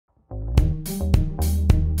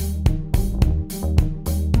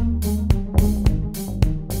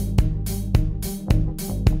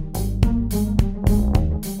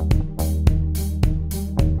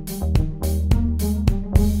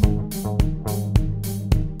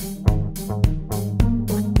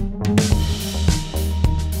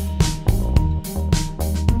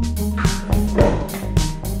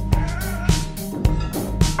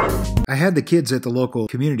had the kids at the local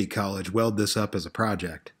community college weld this up as a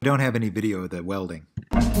project. I don't have any video of the welding.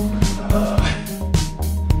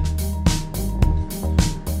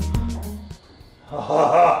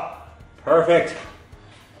 Perfect.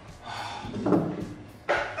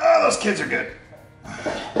 Oh, those kids are good.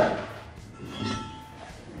 I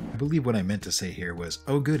believe what I meant to say here was,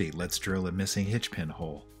 oh goody, let's drill a missing hitch pin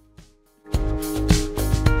hole.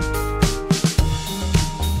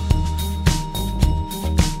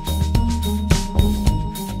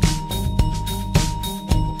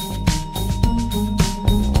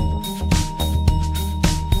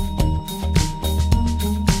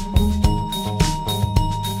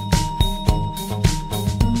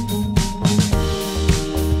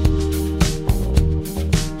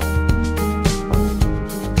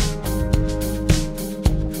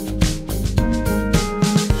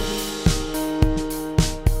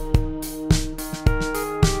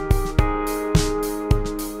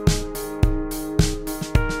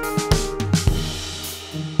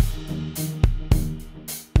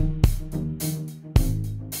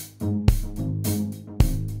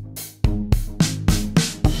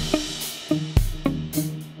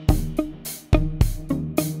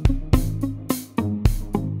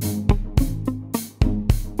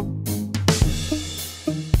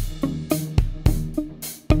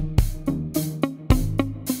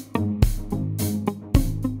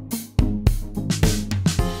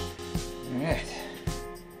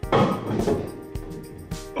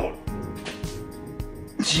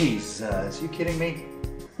 Jesus, you kidding me?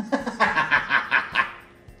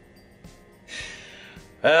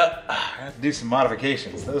 Well, I have to do some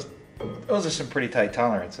modifications. Those are some pretty tight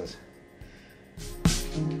tolerances.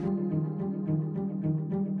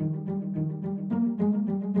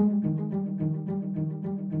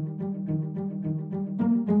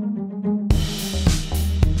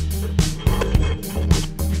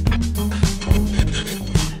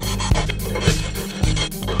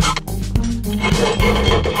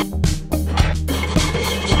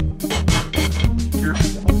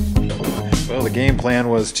 Well, the game plan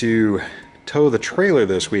was to tow the trailer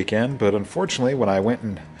this weekend, but unfortunately when I went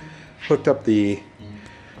and hooked up the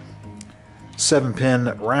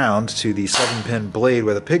 7-pin round to the 7-pin blade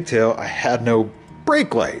with a pigtail, I had no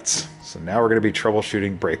brake lights. So now we're going to be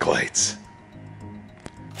troubleshooting brake lights.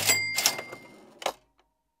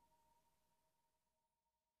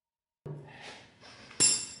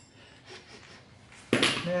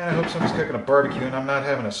 Man, I hope somebody's cooking a barbecue and I'm not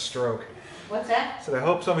having a stroke. What's that? I said, I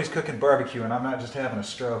hope somebody's cooking barbecue and I'm not just having a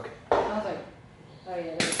stroke. I was like, oh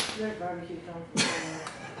yeah, there's barbecue coming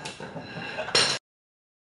from